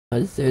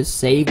There's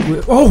save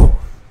with oh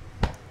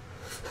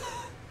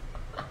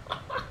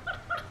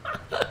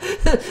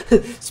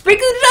speak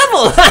of the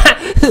devil.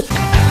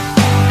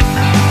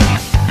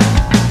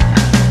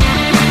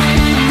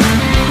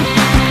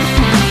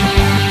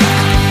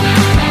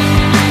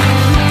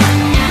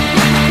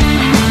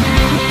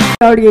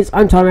 Audience,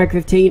 I'm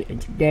Tom15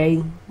 and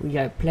today we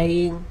are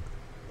playing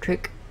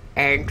Trick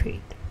and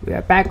Treat. We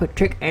are back with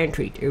Trick and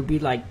Treat. It would be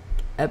like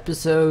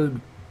episode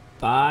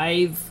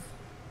 5,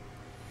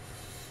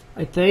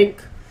 I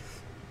think.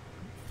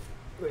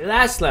 We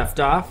last left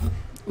off,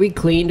 we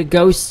cleaned a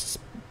ghost's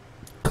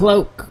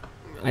cloak,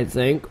 I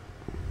think.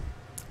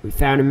 We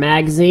found a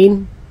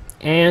magazine,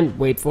 and,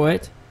 wait for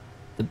it,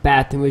 the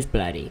bathroom was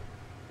bloody.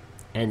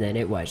 And then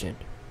it wasn't.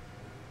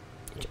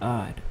 It's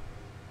odd.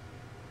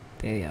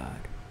 Very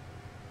odd.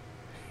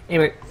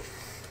 Anyway,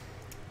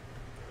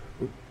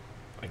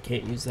 I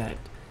can't use that.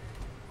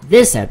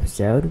 This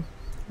episode,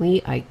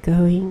 we are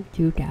going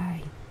to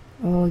die.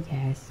 Oh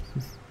yes.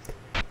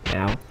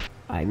 Now,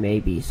 I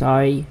may be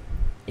sorry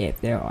if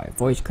there are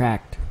voice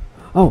cracked.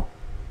 Oh.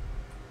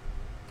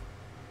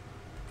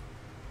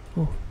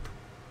 Oh.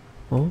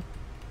 Oh.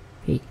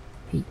 Hey.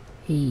 Hey.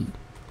 Hey.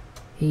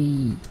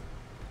 Hey.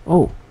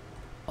 Oh.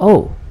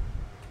 Oh.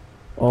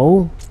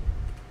 Oh.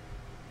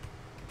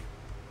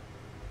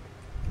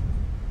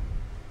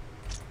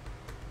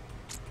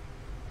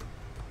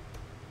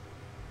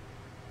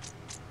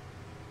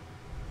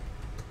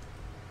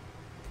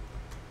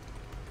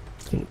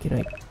 Can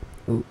I?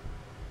 Oh.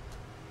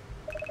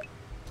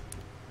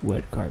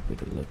 Wet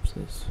carpet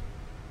ellipsis.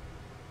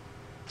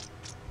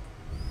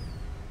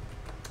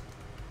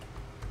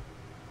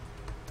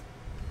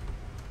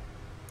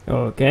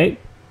 Okay.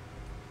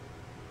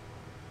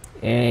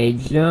 Hey,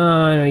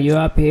 John, are you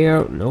up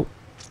here? Nope.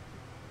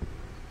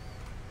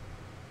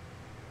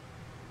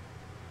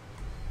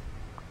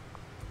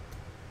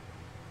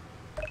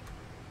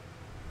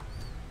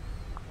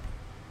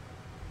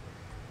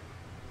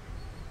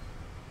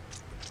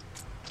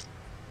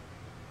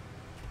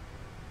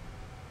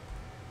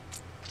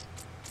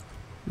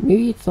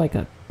 Maybe it's like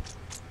a...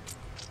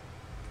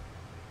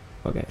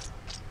 Okay.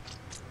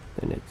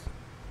 Then it's...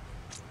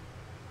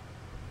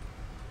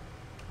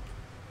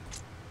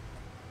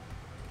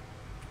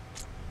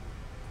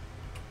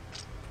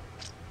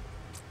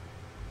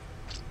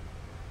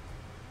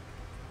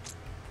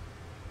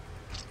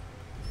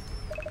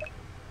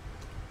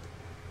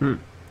 I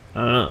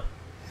don't know.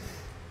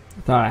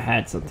 I thought I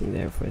had something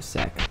there for a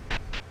sec.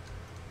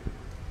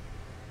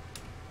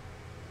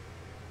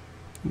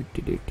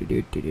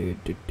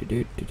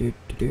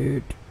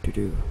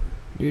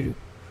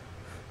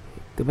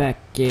 Go back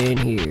in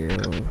here.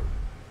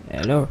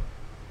 Hello.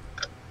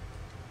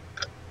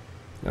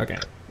 Okay.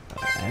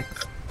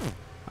 X.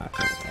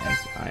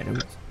 X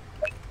items.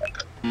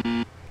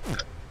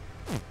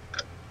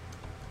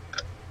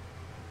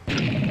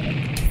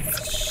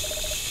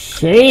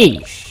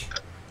 Sheesh.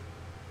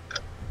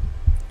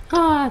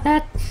 Ah,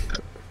 that.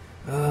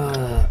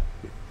 No,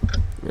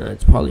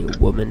 it's probably a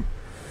woman.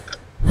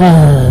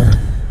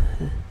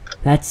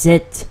 That's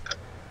it.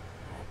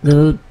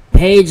 The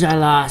page I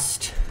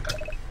lost.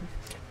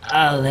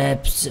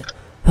 Ellipsis.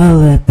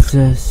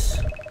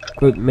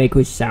 Make a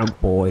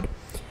soundboard.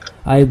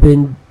 I've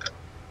been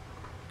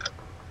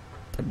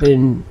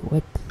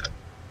what?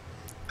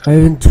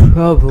 I've been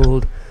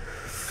troubled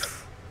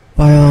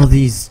by all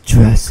these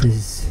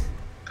dresses.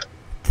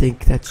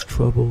 Think that's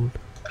troubled.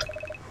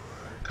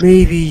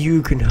 Maybe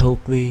you can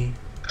help me.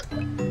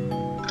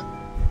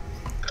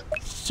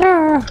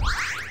 Sure.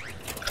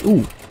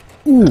 Ooh.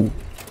 Ooh.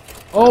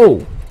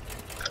 Oh.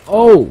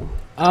 Oh.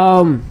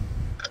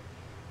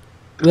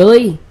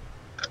 Really?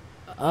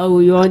 Oh,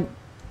 you want...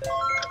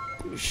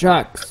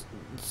 Shucks.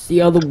 It's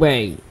the other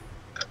way.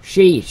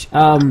 Sheesh.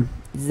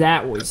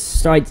 That was...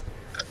 Starts...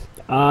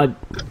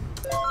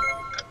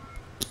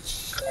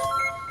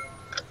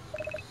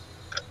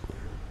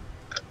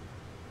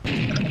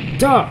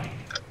 Duh!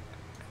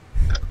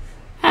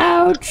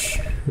 Ouch!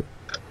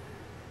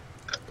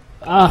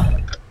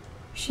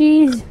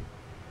 She's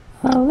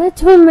a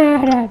little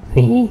mad at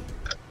me.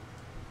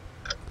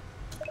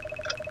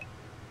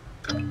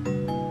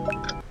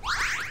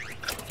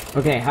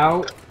 Okay,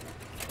 how...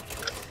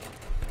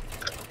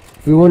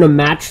 If we want to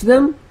match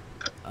them?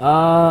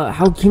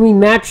 How can we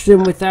match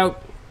them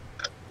without...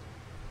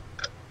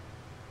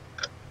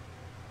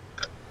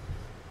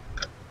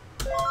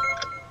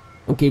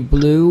 Okay,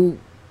 blue...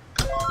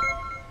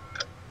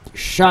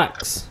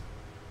 Shucks.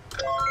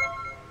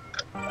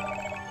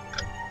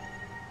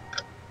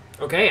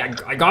 Okay,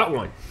 I got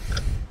one.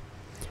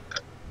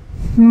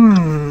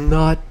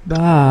 Not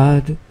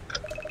bad.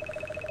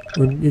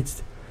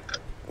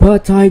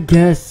 But I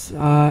guess,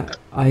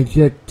 I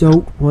just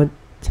don't want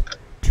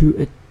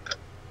to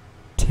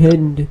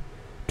attend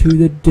to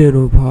the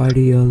dinner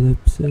party,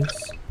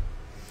 Ellipsis.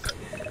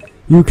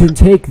 You can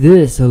take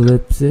this,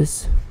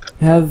 Ellipsis.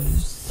 Have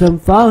some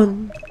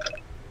fun.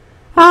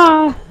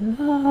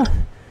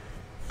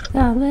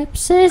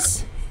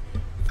 Ellipsis.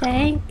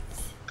 Thank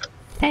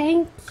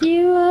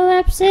you,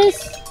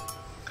 Ellipsis.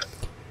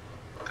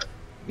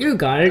 You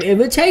got an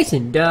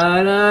invitation.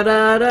 Da da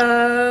da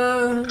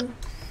da.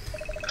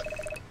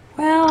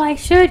 Well, I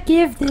should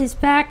give this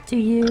back to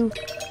you.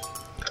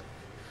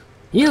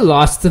 You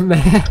lost the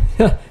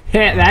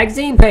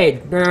magazine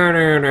page.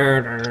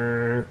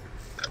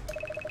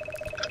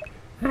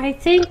 I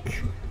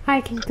think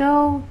I can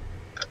go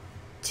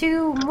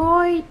to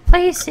more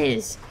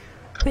places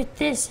with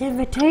this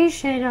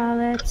invitation,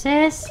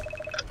 Ellipsis.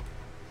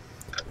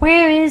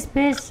 Where is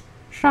Miss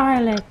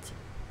Charlotte?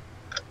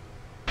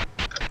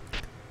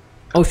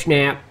 Oh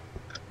snap.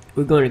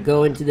 We're going to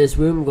go into this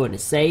room. We're going to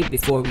save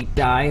before we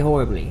die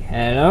horribly.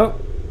 Hello?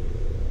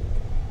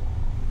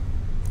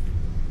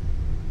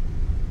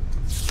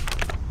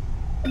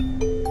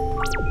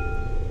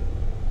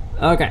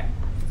 Okay.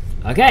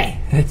 Okay.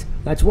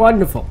 That's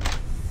wonderful.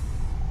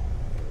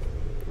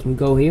 Can we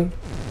go here?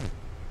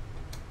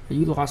 Are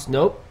you lost?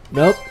 Nope.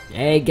 Nope.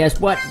 Hey, guess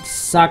what,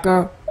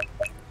 sucker?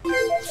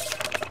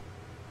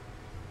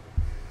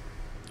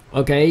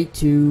 Okay,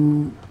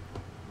 to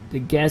the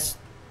guest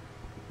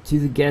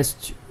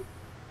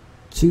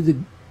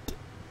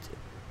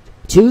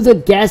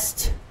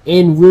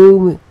in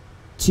room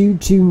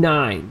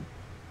 229.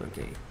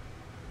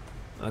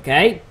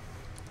 Okay.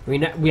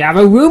 We have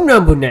a room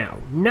number now.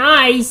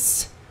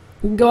 Nice.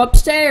 We can go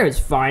upstairs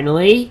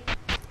finally.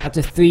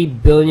 After 3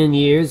 billion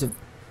years of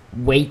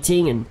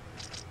waiting and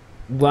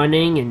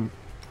running and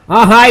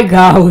oh hi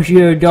gosh,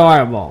 you're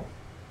adorable.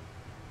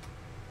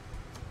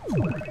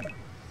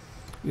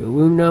 Your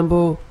room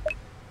number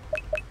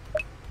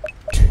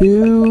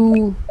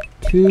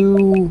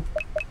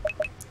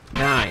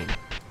 229.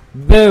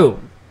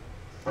 Boom.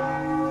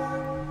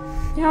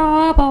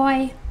 Oh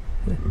boy.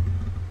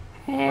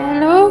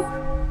 Hello?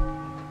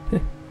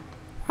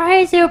 Why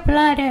is there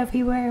blood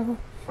everywhere?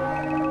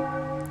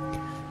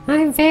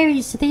 I'm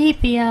very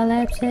sleepy,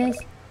 Ellipsis,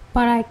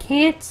 but I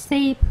can't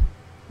sleep.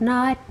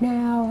 Not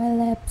now,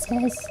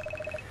 Ellipsis.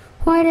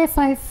 What if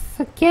I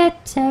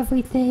forget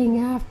everything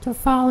after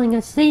falling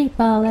asleep,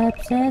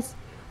 Ellipsis?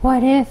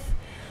 What if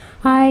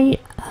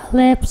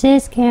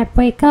Ellipsis, can't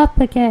wake up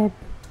again?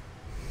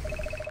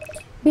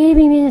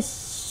 Maybe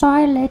Miss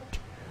Charlotte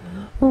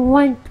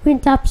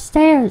went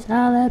upstairs,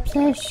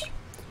 Ellipsis.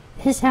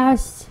 This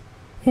house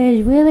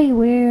is really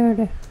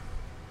weird.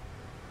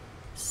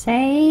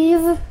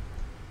 Save?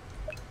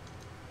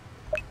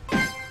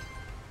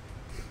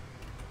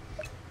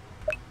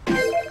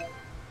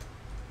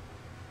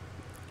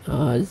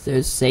 Is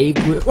there save?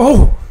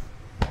 Oh!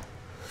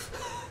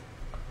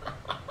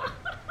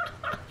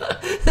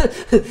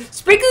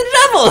 Speak of the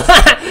devil!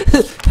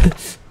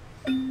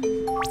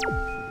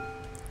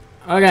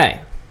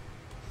 Okay.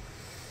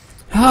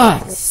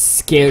 Ah, it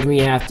scared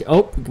me after.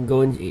 Oh, we can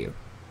go in here.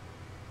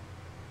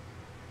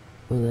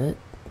 Well, that.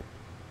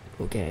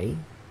 Okay.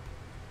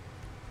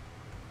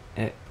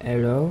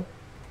 Hello?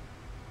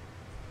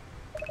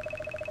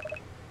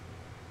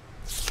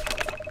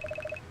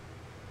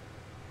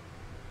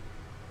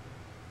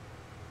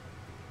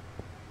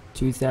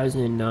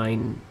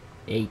 (2009)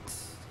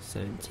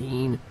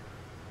 8/17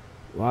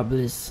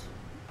 robberies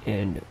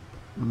and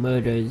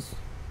murders.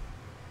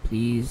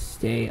 Please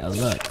stay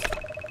alert.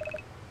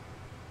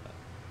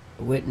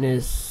 A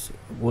witness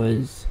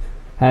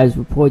has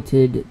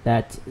reported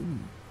that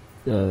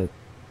the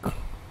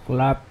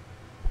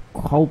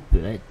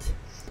culprit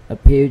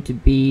appeared to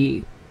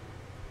be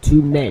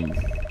 2 men.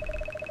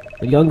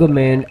 The younger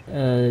man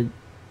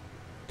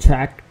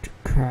tracked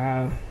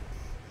car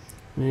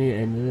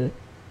and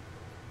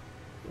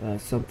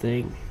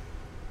something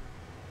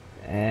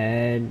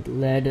and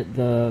led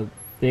the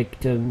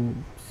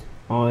victims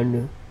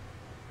on,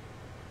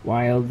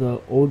 while the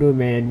older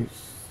man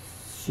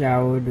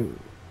showered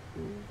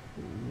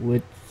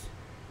with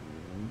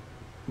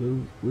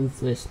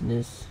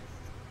ruthlessness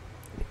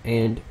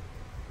and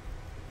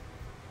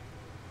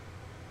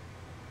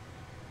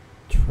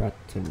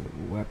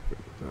threatened weapon.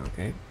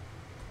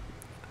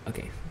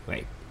 Okay,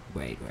 wait.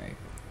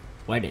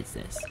 What is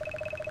this?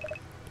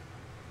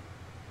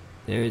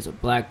 There is a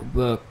black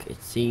book.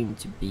 It seemed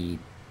to be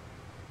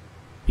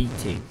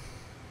beating.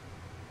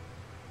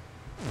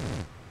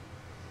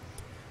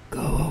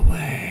 Go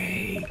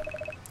away.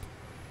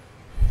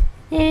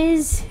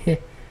 Is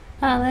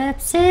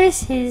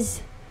Ellipsis,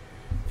 is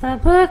the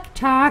book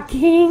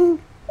talking?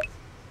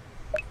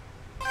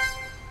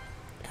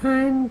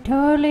 I'm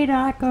totally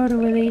not going to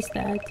release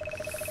that.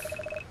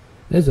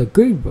 There's a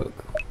green book.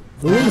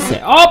 Release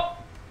it. Oh!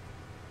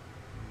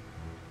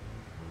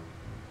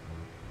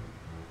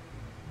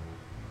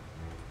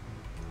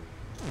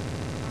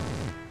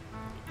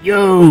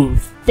 Yo,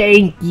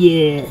 thank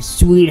you,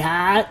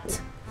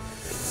 sweetheart,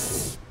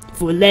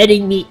 for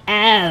letting me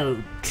out.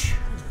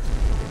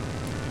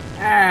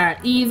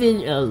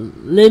 Even a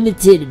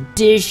limited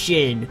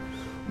edition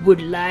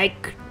would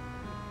like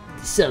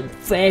some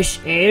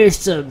fresh air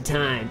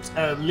sometimes.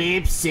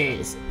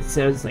 Ellipsis. It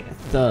sounds like a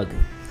thug.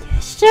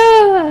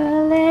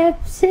 Sure,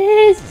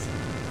 Ellipsis.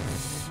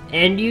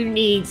 And you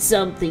need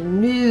something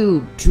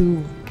new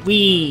to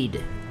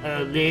read.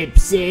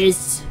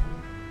 Ellipsis.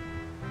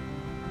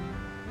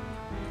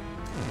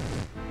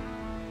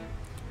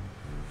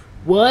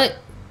 What?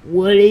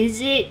 What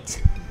is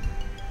it?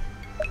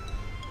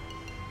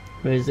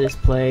 Where's this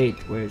plate?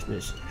 Where's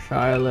Miss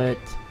Charlotte?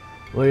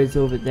 What is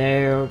over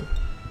there?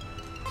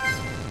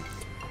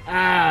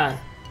 Ah,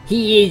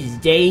 he is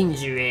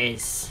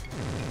dangerous.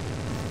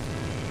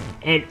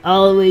 And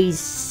always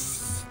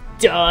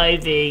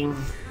starving.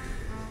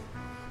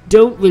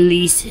 Don't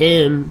release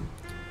him,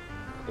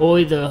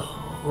 or the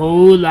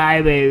whole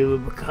library will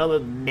become a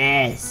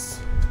mess.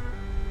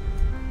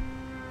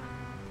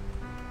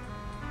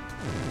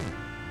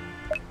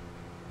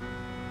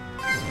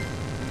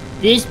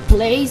 This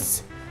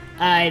place,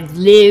 I've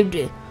lived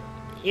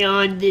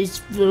on this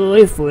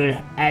floor for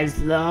as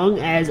long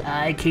as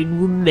I can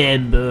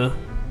remember.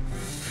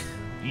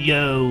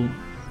 Yo,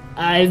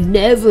 I've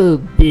never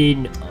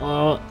been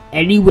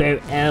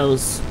anywhere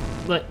else,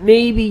 but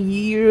maybe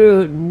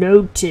you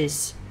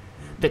notice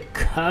the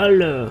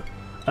color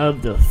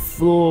of the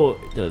floor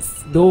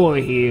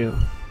here.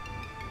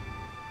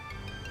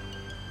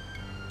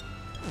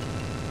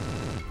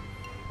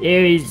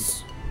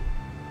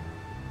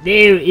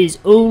 There is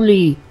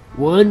only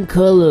one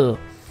color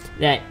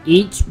that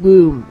each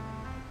room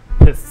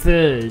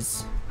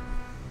prefers.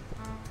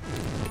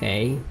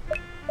 Okay.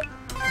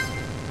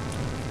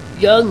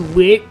 Young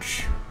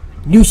witch.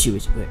 Knew she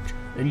was a witch.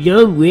 A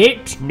young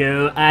witch?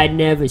 No, I'd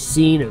never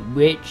seen a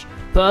witch.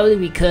 Probably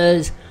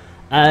because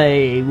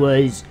I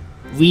was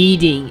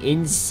reading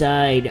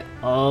inside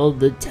all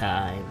the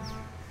time.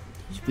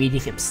 He's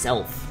reading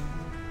himself.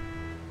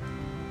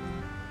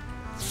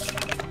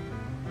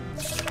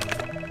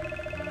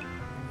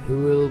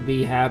 Who will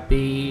be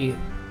happy?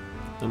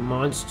 The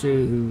monster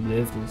who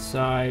lived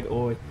inside,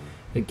 or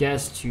the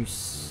guest who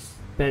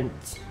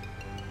slept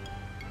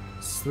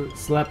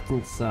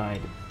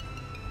inside?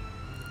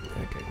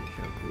 Okay,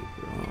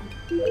 wrong.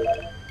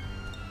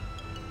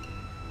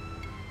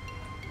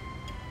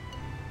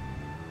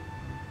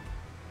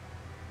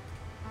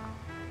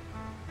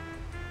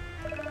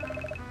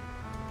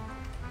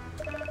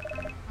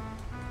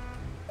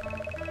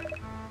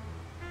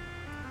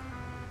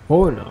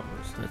 Horror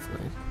novels, that's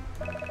nice.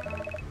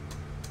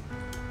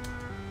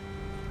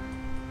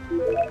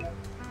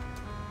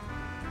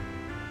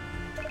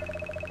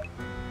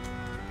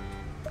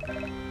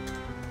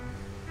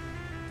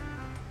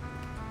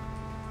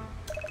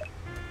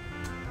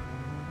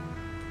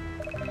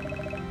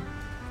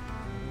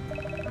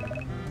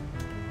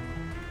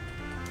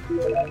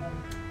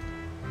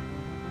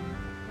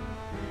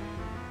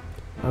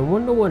 I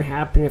wonder what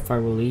happened if I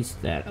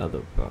released that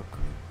other book.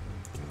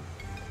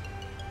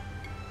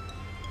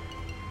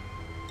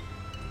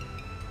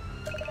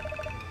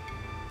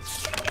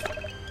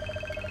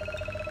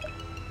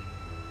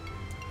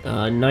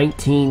 Uh,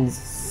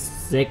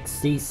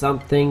 1960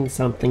 something.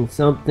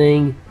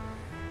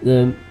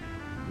 The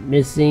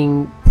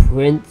missing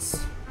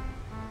prince.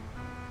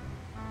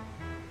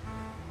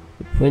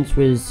 The prince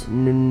was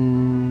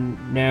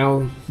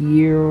now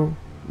here.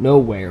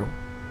 Nowhere.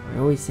 I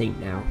always say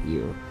now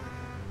here.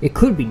 It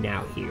could be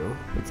now here.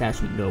 It's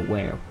actually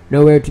nowhere.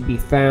 Nowhere to be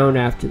found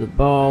after the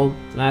ball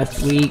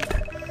last week.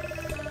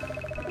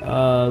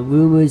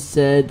 Rumors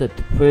said that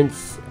the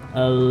prince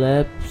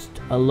eloped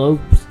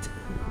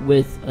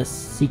with a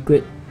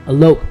secret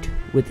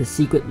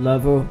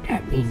lover.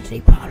 That means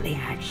they probably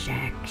had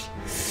sex.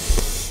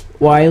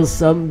 While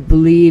some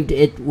believed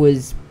it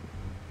was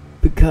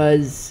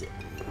because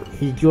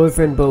his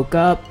girlfriend broke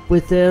up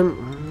with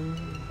him.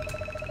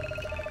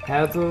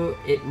 However,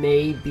 it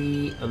may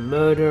be a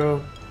murder.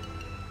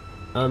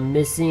 A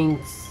missing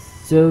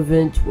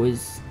servant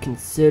was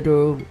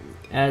considered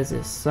as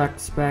a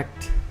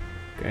suspect.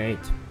 Great.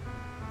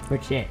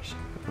 What's this?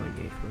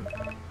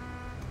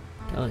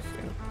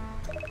 Telescope.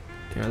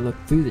 Can I look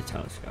through the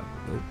telescope?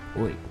 Oh,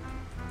 wait.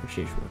 What's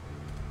this one?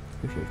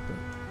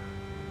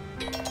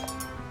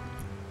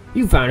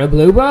 You found a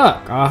blue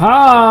book!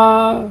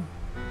 Aha!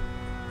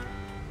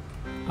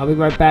 I'll be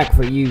right back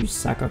for you,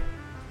 sucker.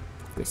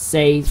 Go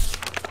save.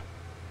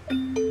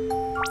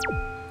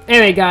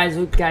 Anyway, guys,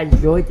 hope you guys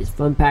enjoyed this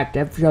fun-packed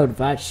episode of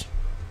us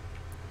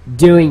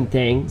doing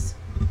things.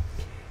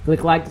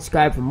 Click like,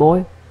 subscribe for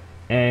more,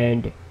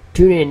 and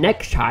tune in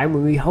next time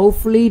when we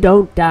hopefully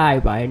don't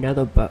die by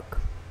another book.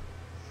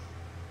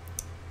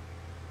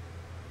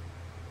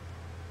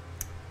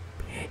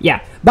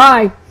 Yeah,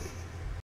 bye!